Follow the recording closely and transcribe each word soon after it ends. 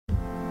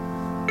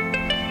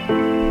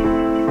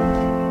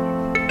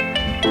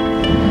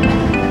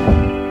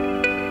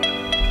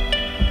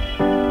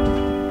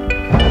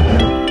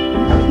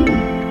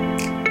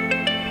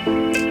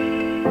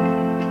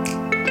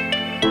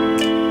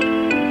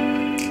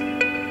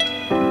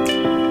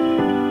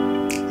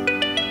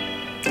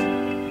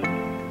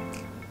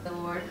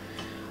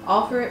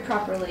Offer it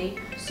properly,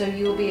 so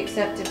you will be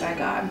accepted by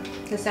God.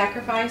 The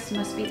sacrifice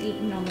must be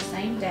eaten on the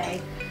same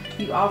day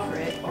you offer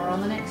it, or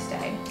on the next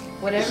day.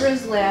 Whatever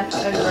is left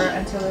over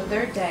until the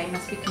third day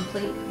must be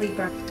completely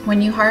burned.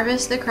 When you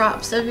harvest the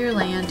crops of your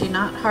land, do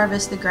not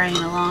harvest the grain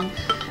along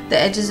the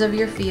edges of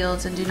your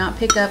fields, and do not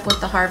pick up what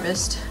the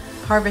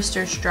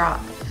harvesters drop.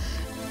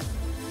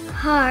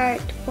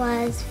 Heart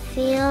was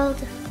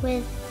filled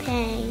with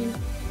pain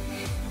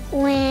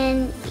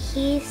when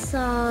he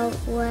saw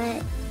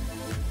what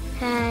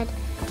had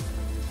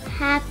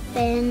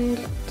happened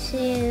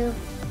to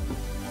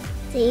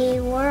the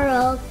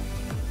world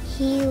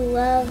he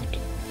loved.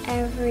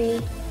 Everywhere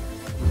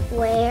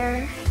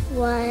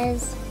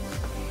was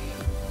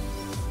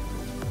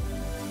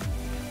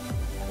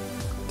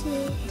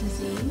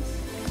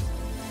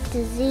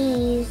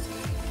disease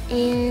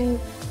and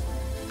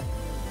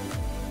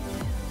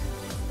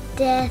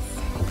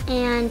death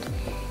and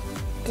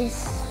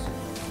disruption.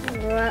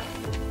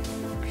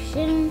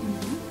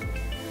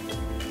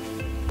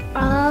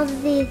 All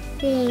the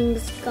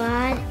things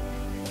God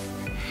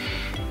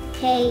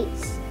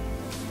hates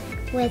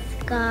with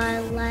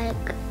God, like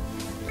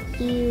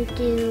you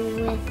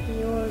do with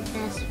your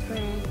best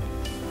friend.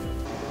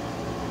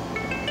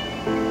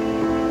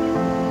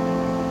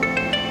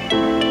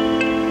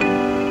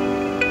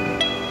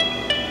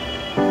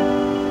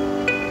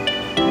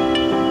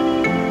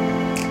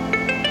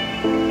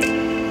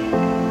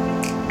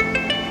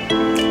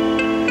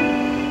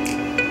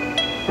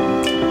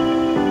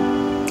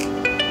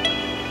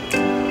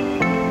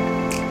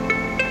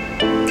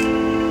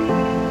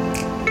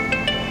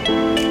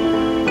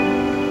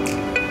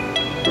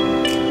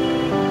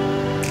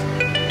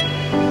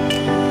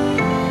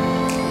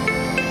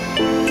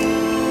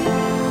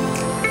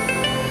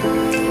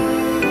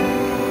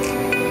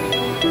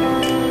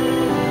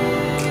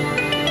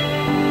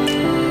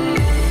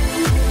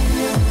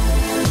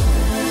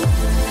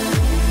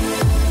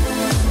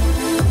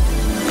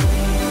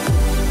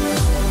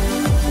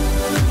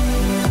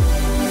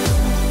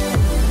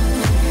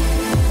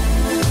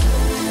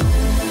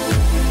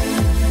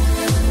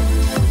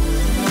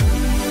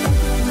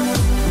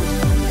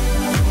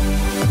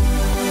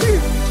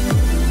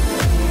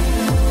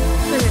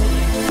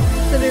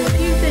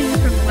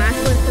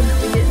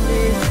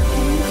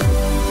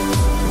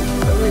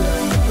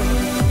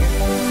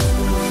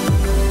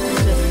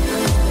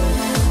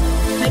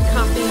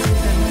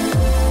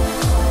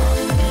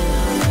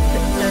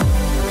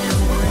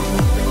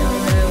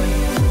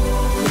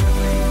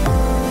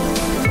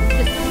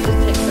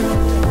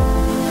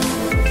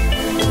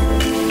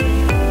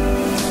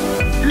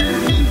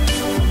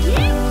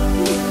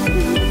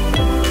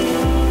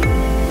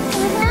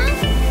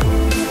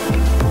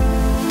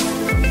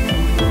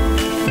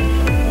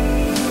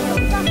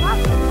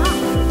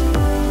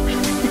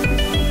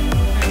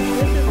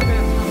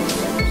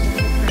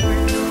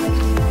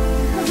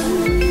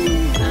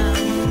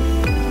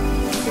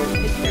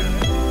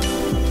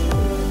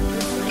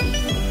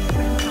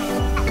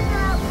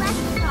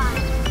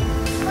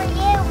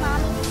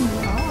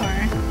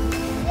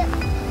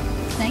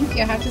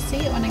 You'll have to see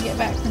it when I get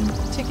back from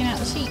checking out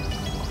the sheep.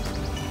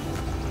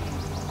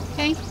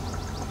 Okay?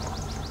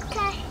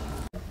 Okay.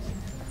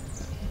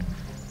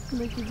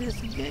 Look at this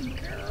good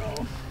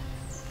girl.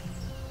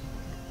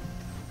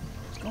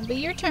 It's gonna be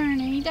your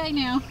turn any day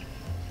now.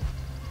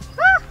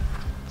 Ah!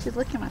 She's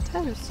licking my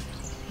toes.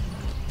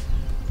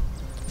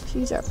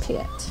 She's our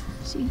pet.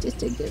 She's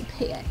just a good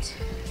pet.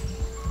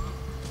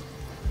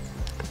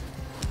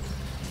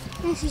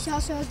 And she's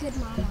also a good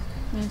mama.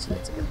 And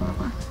she's a good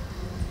mama.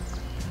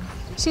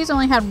 She's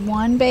only had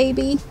one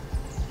baby.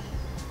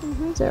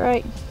 Is that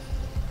right?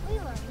 We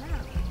were not.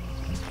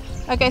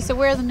 Okay, so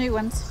where are the new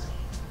ones?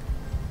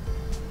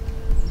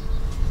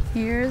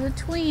 Here are the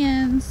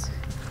twins.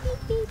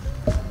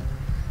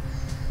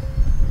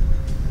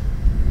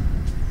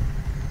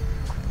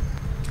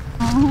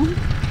 Oh,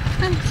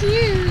 how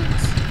cute.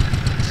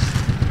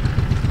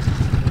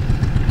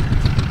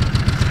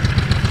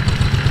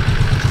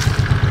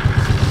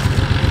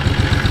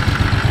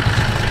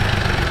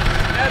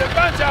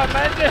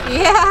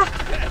 Yeah,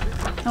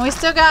 and we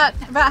still got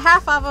about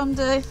half of them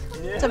to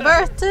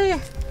birth too.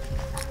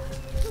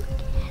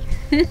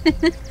 Here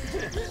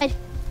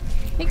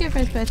you go,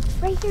 Fred, bud.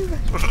 Right here.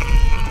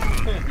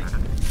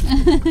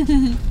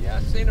 Yeah,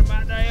 I've seen them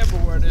out there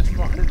everywhere this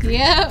morning.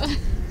 Yep.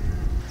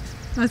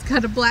 Oh, it's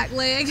got a black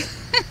leg.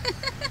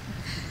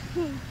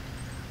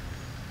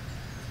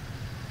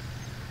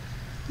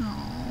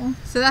 Oh,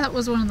 so that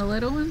was one of the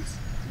little ones?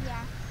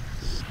 Yeah.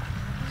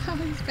 Oh,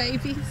 these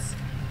babies.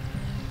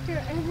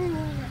 They're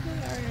everywhere. They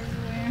are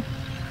everywhere.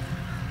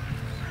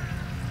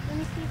 Let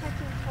me see if I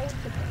can hold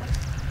the boy.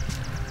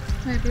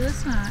 Maybe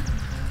let's not.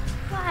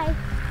 Why?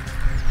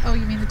 Oh,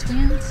 you mean the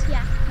twins?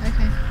 Yeah.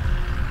 Okay.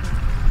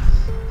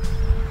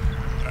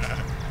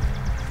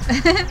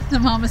 The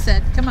mama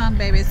said, come on,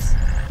 babies.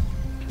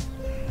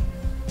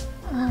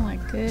 Oh my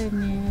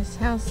goodness,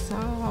 how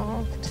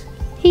soft.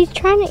 He's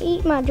trying to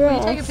eat my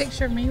dress. Will you take a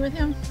picture of me with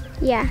him?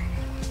 Yeah.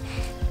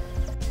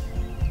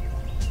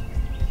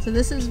 So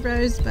this is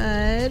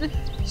Rosebud.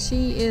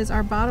 She is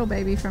our bottle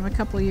baby from a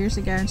couple years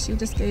ago, and she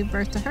just gave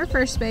birth to her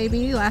first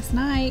baby last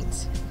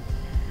night.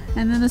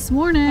 And then this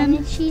morning,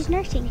 and she's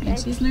nursing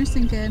good.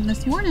 And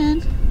this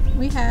morning,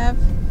 we have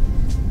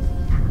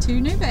 2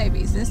 new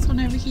babies. This one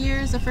over here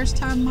is a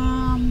first-time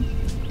mom.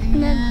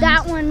 And then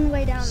that one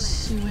way down there.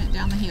 She went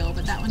down the hill,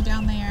 but that one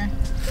down there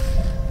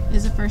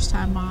is a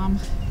first-time mom.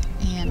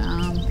 And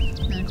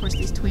of course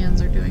these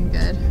twins are doing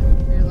good.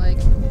 They're like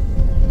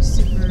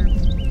super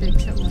big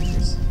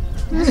troublemakers.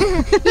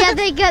 Yeah,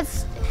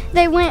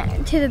 they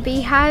went to the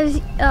beehives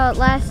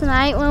last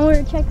night when we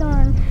were checking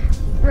on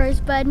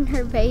Rosebud and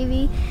her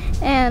baby,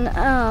 and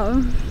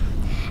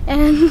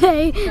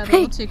they got a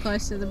little too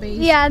close to the bees.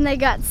 Yeah, and they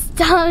got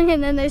stung,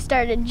 and then they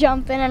started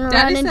jumping and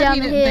running down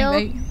the hill.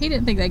 He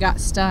didn't think they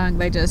got stung.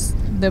 They just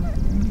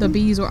the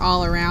bees were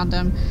all around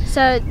them.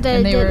 So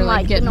they didn't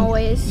like the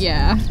noise.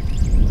 Yeah.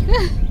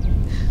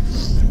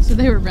 So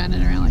they were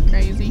running around like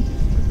crazy.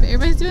 But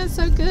everybody's doing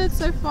so good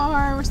so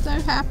far. We're so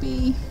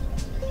happy.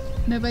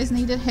 Nobody's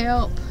needed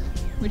help,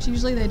 which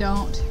usually they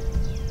don't.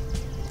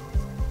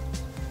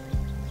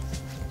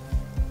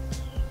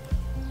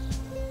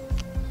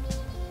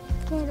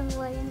 Get him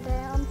laying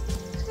down.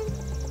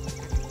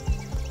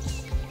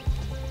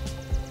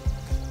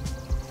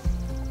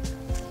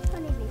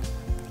 Honeybee.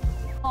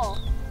 Oh.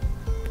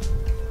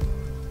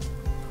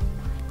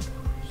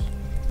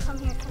 Come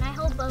here, can I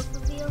hold both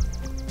of you?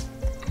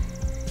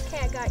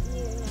 Okay, I got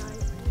you. Now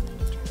you need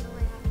to turn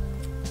around.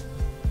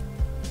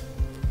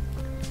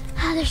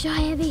 Ah, they're so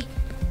heavy.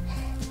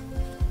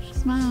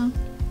 Smile.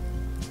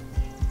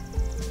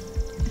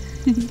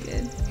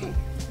 Good.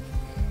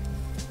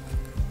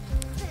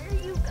 There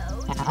you go.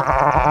 No,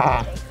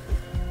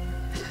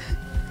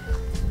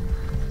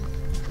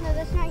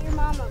 that's not your mama. That's not your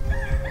mama.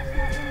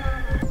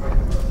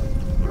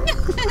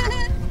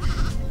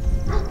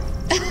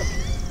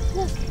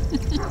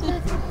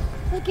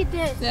 Look at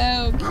this.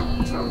 So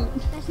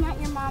cute. That's not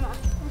your mama.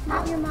 That's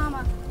not your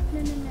mama.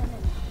 No.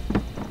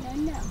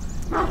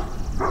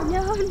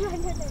 No.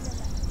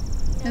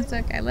 It's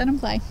okay. Let him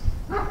play.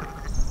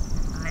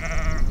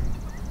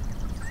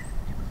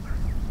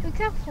 Look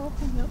how full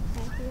the milk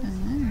tank is. I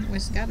know. Well,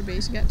 it's got to be.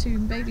 She's got 2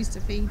 babies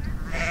to feed.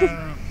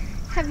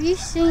 Have you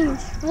seen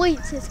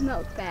Sweets'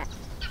 milk bag?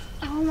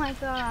 Oh my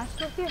gosh.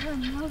 Look at her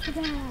milk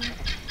bag.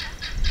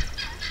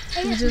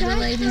 These are the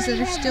ladies that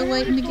are still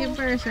waiting to give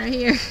birth right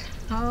here.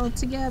 All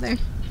together.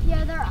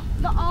 Yeah,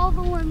 all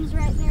the ones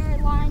right there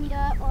lined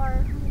up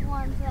are the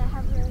ones that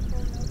have really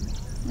full milk.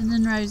 And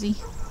then Rosie.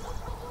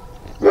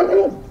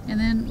 And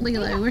then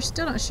Lilo. We're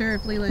still not sure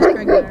if Lilo's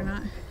pregnant or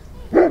not.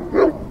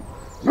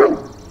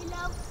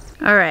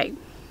 All right.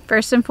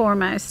 First and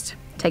foremost,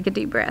 take a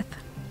deep breath.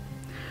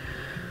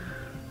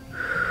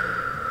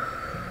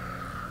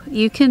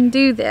 You can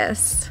do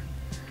this.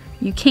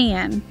 You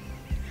can.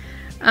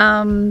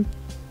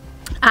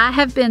 I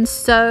have been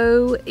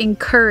so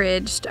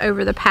encouraged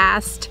over the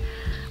past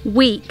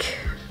week,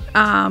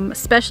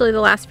 especially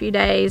the last few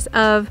days,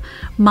 of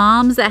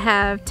moms that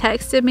have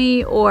texted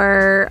me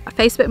or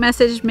Facebook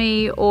messaged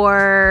me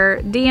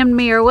or DM'd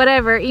me or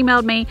whatever,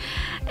 emailed me,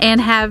 and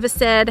have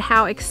said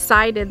how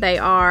excited they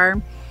are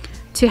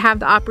to have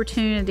the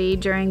opportunity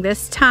during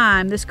this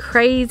time, this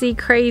crazy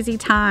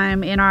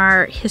time in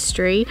our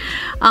history,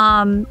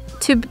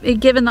 to be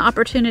given the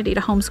opportunity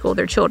to homeschool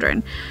their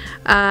children.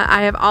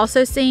 I have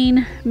also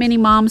seen many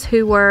moms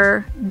who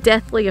were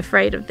deathly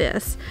afraid of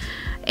this.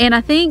 And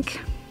I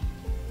think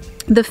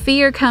the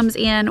fear comes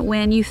in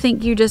when you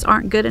think you just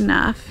aren't good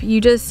enough.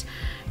 You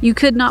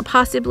could not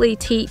possibly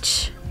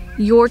teach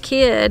your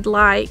kid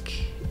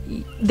like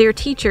their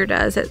teacher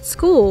does at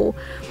school.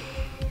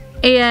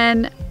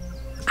 And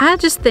I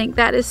just think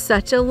that is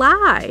such a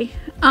lie.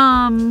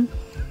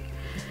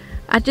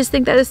 I just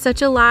think that is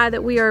such a lie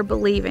that we are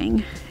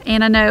believing.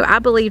 And I know I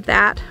believed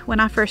that when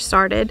I first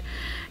started.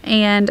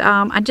 And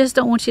I just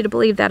don't want you to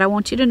believe that. I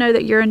want you to know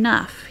that you're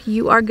enough.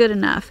 You are good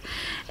enough.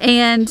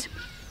 And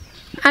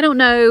I don't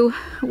know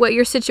what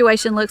your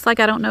situation looks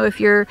like. I don't know if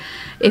your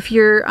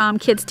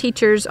kids'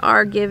 teachers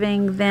are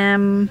giving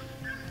them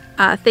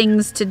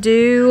things to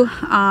do.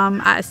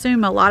 I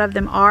assume a lot of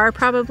them are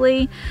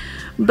probably.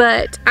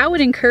 But I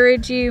would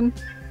encourage you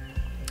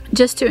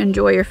just to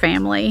enjoy your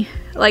family.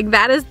 Like,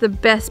 that is the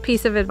best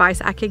piece of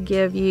advice I could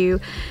give you,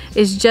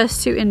 is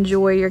just to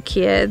enjoy your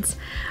kids.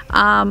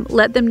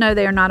 Let them know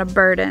they are not a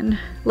burden.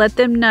 Let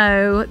them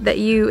know that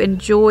you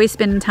enjoy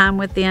spending time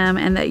with them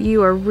and that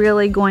you are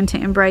really going to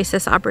embrace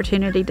this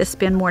opportunity to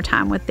spend more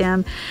time with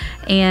them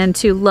and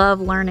to love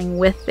learning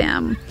with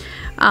them.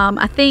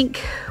 I think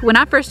when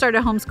I first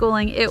started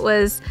homeschooling, it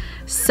was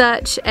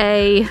such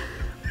a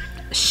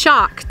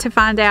shock to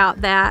find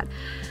out that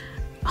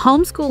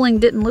homeschooling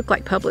didn't look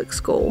like public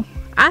school.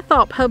 I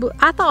thought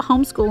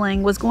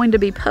homeschooling was going to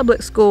be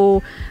public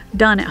school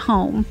done at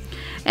home,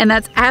 and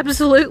that's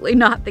absolutely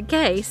not the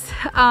case.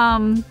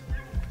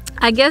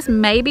 I guess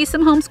maybe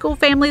some homeschool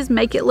families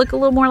make it look a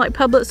little more like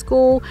public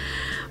school,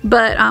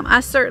 but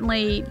I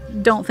certainly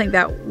don't think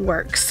that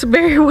works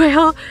very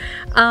well.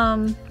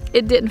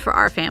 It didn't for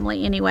our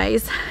family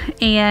anyways.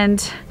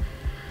 And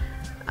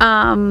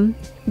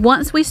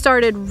once we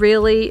started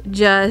really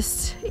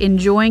just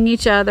enjoying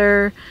each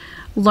other,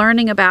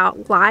 learning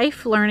about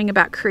life, learning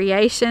about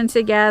creation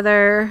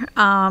together,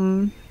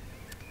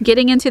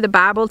 getting into the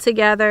Bible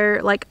together,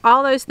 like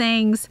all those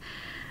things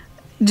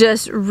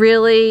just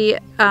really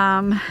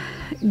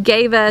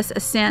gave us a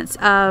sense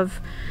of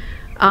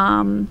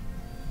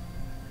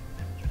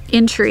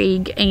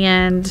intrigue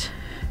and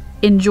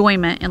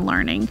enjoyment in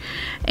learning.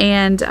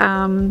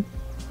 And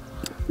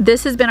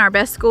this has been our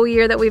best school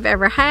year that we've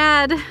ever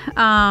had,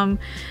 and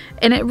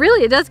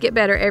it does get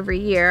better every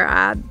year.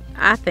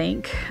 I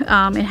think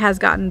it has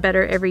gotten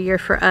better every year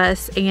for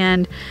us,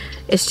 and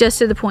it's just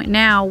to the point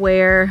now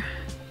where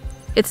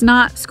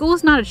school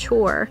is not a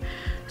chore.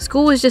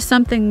 School is just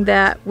something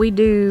that we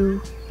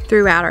do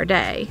throughout our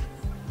day,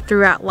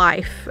 throughout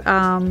life.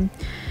 And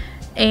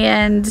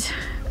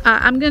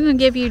I'm going to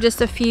give you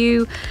just a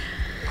few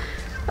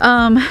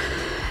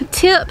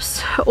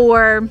tips,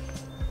 or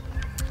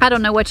I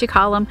don't know what you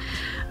call them,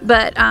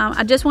 but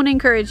I just want to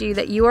encourage you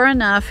that you are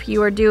enough.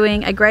 You are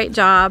doing a great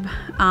job.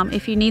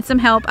 If you need some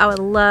help, I would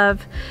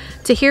love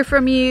to hear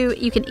from you.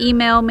 You can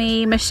email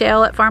me,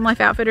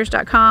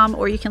 Michelle@farmlifeoutfitters.com,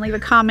 or you can leave a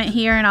comment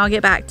here and I'll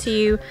get back to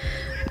you.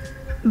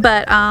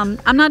 But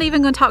I'm not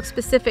even going to talk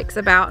specifics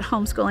about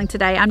homeschooling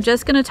today. I'm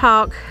just going to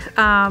talk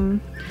a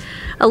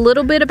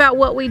little bit about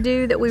what we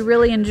do that we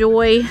really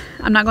enjoy.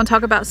 I'm not going to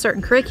talk about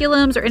certain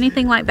curriculums or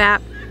anything like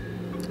that,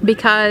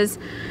 because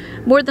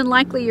more than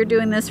likely you're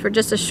doing this for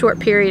just a short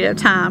period of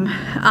time.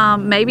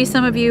 Maybe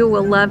some of you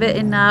will love it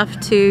enough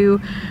to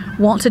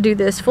want to do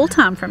this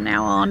full-time from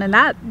now on, and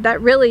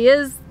that really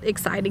is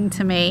exciting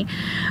to me.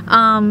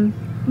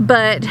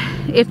 But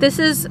if this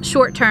is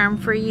short-term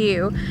for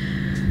you,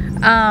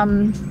 I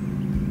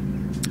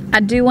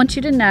do want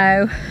you to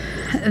know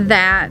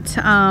that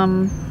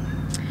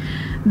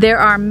there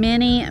are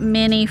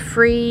many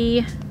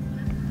free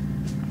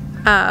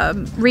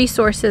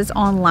resources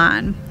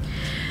online.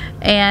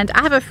 And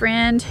I have a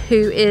friend who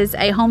is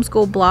a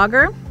homeschool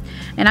blogger,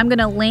 and I'm going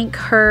to link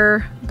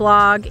her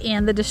blog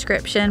in the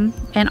description.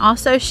 And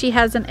also she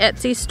has an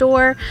Etsy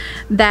store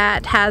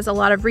that has a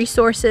lot of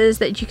resources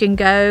that you can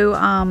go,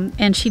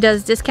 and she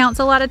does discounts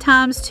a lot of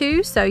times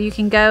too, so you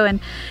can go and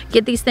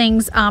get these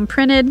things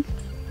printed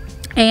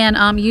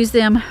and use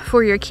them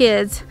for your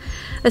kids,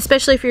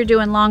 especially if you're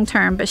doing long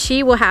term. But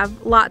she will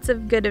have lots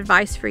of good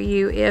advice for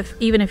you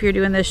even if you're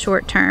doing this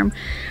short term.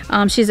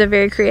 She's a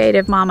very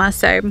creative mama,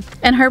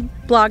 and her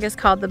blog is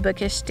called The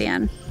Bookish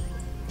Den.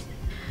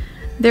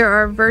 There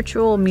are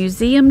virtual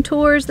museum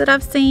tours that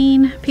I've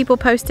seen people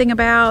posting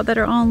about that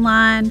are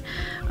online.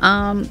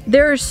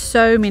 There are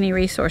so many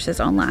resources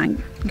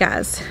online,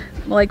 guys.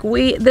 Like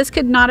this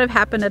could not have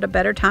happened at a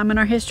better time in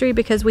our history,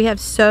 because we have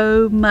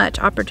so much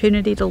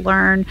opportunity to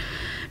learn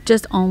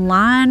just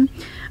online.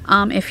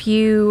 If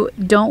you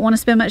don't want to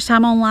spend much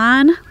time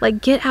online,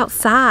 like get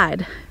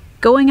outside.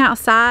 Going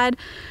outside,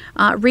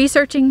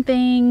 researching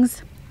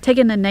things,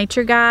 taking a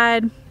nature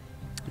guide,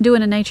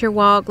 doing a nature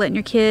walk, letting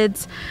your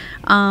kids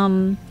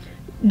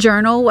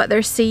journal what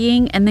they're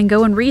seeing, and then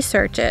go and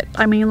research it.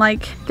 I mean,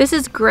 like, this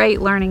is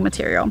great learning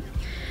material.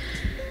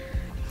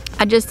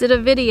 I just did a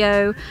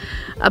video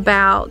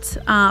about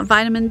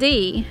vitamin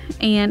D,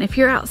 and if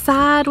you're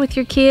outside with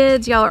your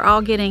kids, y'all are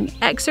all getting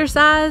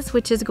exercise,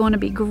 which is going to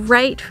be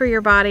great for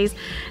your bodies,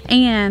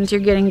 and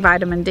you're getting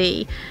vitamin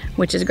D,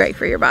 which is great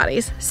for your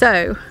bodies.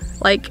 So,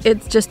 like,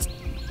 it's just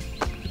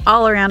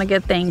all around a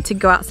good thing to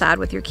go outside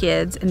with your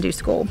kids and do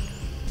school.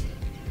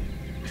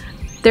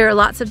 There are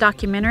lots of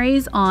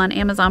documentaries on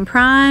Amazon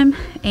Prime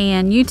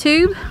and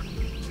YouTube.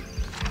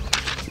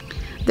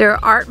 There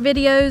are art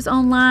videos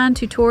online,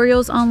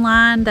 tutorials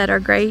online that are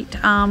great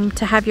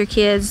to have your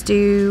kids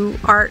do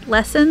art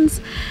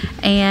lessons.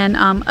 And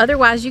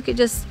otherwise, you could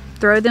just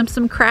throw them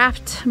some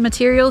craft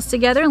materials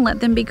together and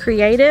let them be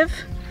creative.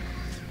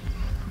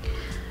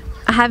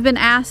 I have been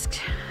asked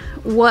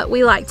what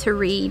we like to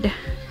read,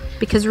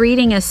 because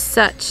reading is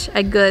such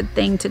a good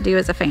thing to do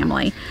as a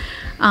family.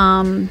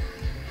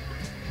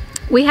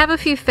 We have a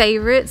few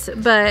favorites,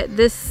 but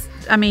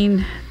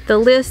the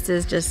list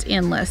is just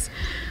endless.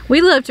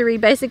 We love to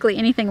read basically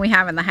anything we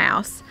have in the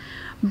house,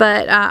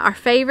 but our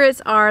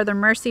favorites are the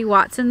Mercy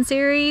Watson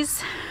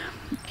series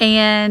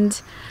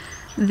and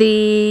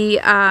the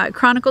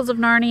Chronicles of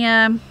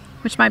Narnia,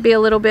 which might be a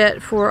little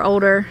bit for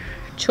older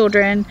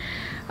children,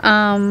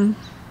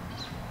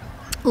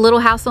 Little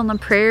House on the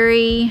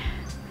Prairie,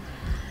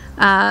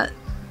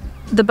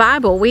 the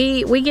Bible.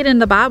 We get in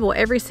the Bible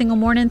every single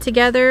morning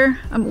together.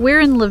 We're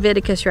in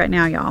Leviticus right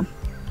now, y'all.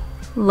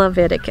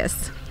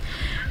 Leviticus.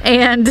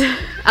 And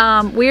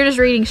we're just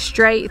reading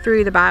straight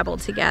through the Bible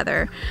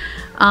together.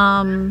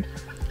 And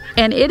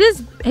it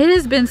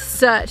has been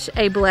such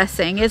a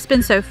blessing. It's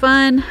been so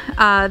fun.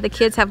 The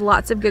kids have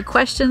lots of good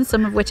questions,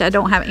 some of which I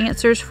don't have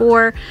answers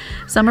for.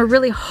 Some are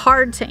really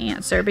hard to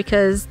answer,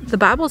 because the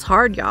Bible's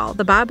hard, y'all.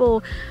 The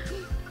Bible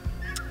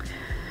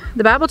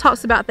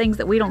talks about things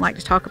that we don't like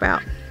to talk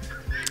about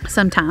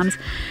sometimes,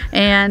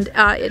 and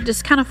it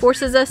just kind of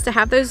forces us to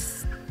have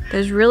those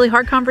those really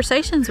hard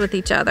conversations with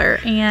each other,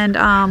 and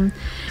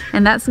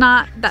that's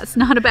not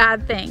a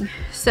bad thing.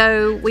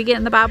 So we get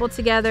in the Bible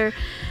together.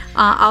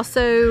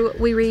 Also,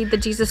 we read the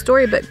Jesus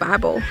Storybook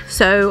Bible.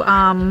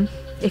 So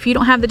if you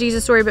don't have the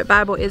Jesus Storybook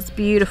Bible, it's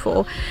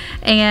beautiful.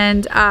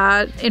 And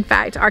in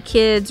fact, our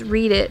kids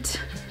read it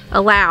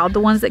aloud, the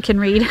ones that can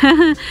read.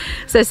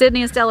 So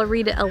Sydney and Stella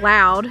read it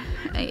aloud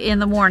in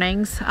the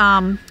mornings.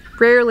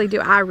 Rarely do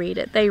I read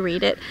it, they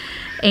read it,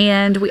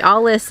 and we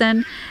all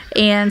listen.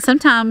 And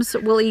sometimes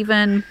we'll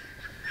even,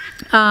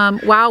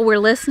 while we're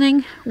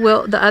listening,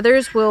 the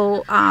others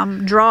will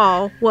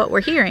draw what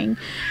we're hearing,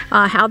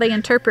 how they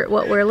interpret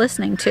what we're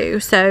listening to.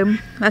 So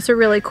that's a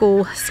really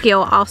cool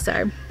skill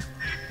also.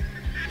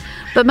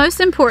 But most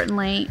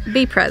importantly,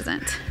 be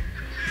present.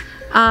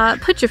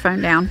 Put your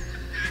phone down.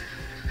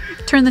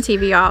 Turn the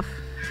TV off.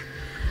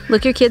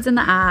 Look your kids in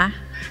the eye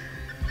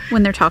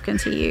when they're talking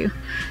to you.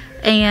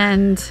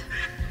 And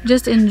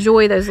just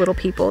enjoy those little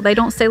people. They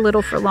don't stay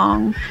little for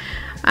long.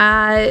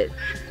 I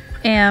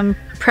am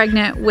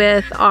pregnant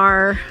with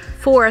our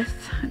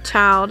 4th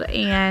child,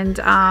 and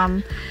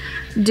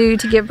due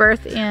to give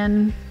birth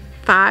in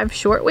 5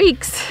 short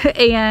weeks.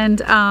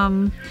 And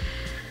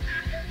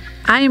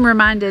I am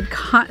reminded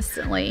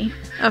constantly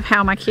of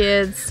how my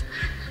kids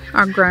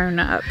are grown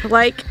up.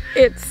 Like,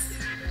 it's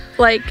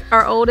like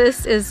our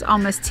oldest is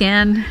almost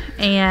 10,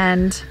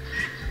 and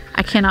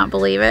I cannot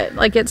believe it.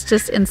 Like, it's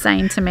just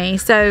insane to me.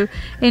 So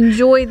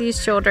enjoy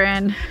these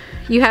children.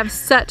 You have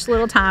such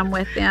little time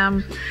with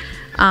them.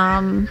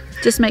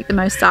 Just make the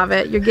most of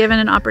it. You're given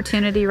an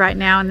opportunity right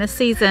now in this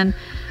season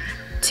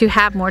to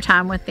have more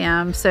time with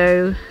them.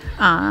 So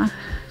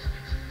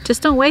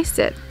just don't waste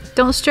it.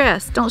 Don't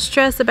stress. Don't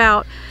stress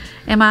about,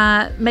 am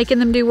I making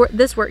them do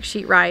this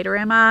worksheet right, or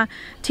am I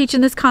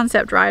teaching this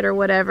concept right, or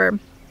whatever.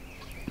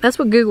 That's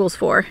what Google's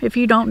for. If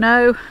you don't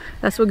know,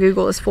 that's what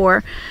Google is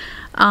for.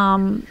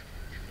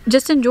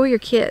 Just enjoy your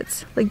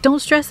kids. Like, don't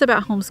stress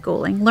about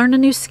homeschooling. Learn a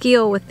new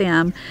skill with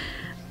them.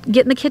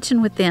 Get in the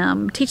kitchen with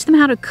them. Teach them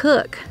how to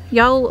cook.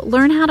 Y'all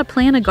learn how to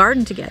plant a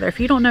garden together. If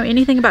you don't know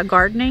anything about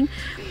gardening,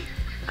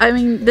 I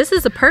mean, this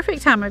is a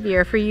perfect time of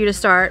year for you to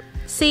start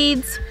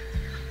seeds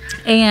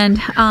and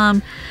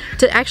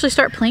to actually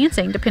start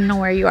planting, depending on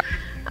where you are.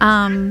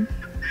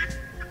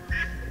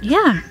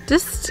 Yeah,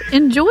 just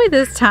enjoy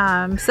this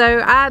time.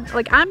 So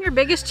I'm your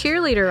biggest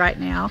cheerleader right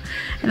now,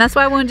 and that's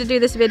why I wanted to do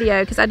this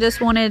video, because I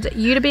just wanted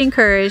you to be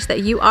encouraged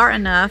that you are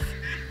enough.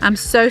 I'm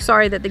so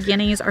sorry that the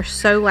guineas are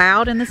so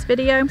loud in this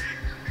video.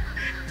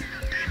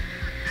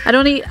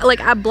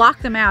 I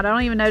block them out. I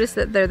don't even notice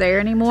that they're there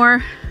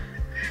anymore,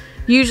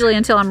 usually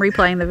until I'm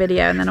replaying the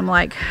video, and then I'm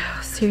like, oh,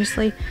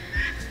 seriously?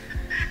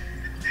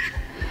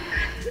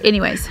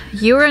 Anyways,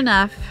 you are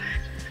enough.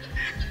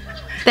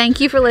 Thank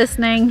you for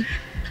listening.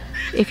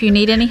 If you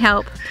need any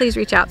help, please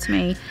reach out to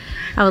me.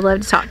 I would love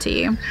to talk to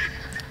you.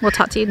 We'll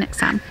talk to you next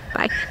time.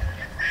 Bye.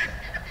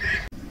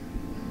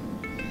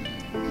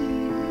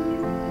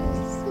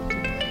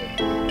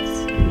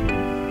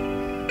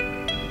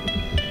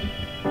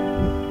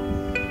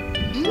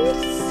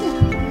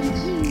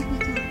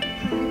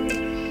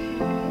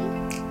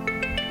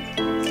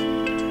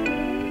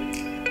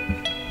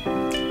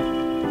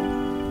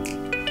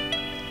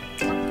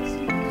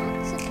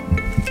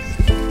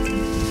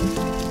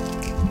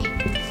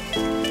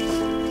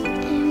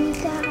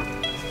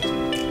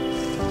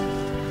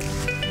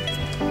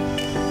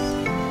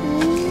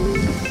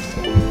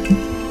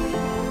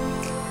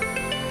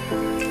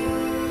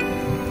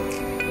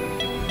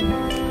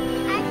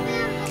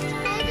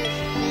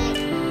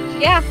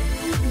 Yeah,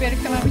 you better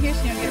come over here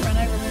so you don't get run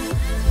over.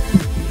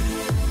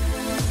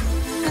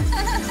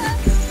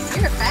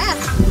 You're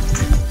fast.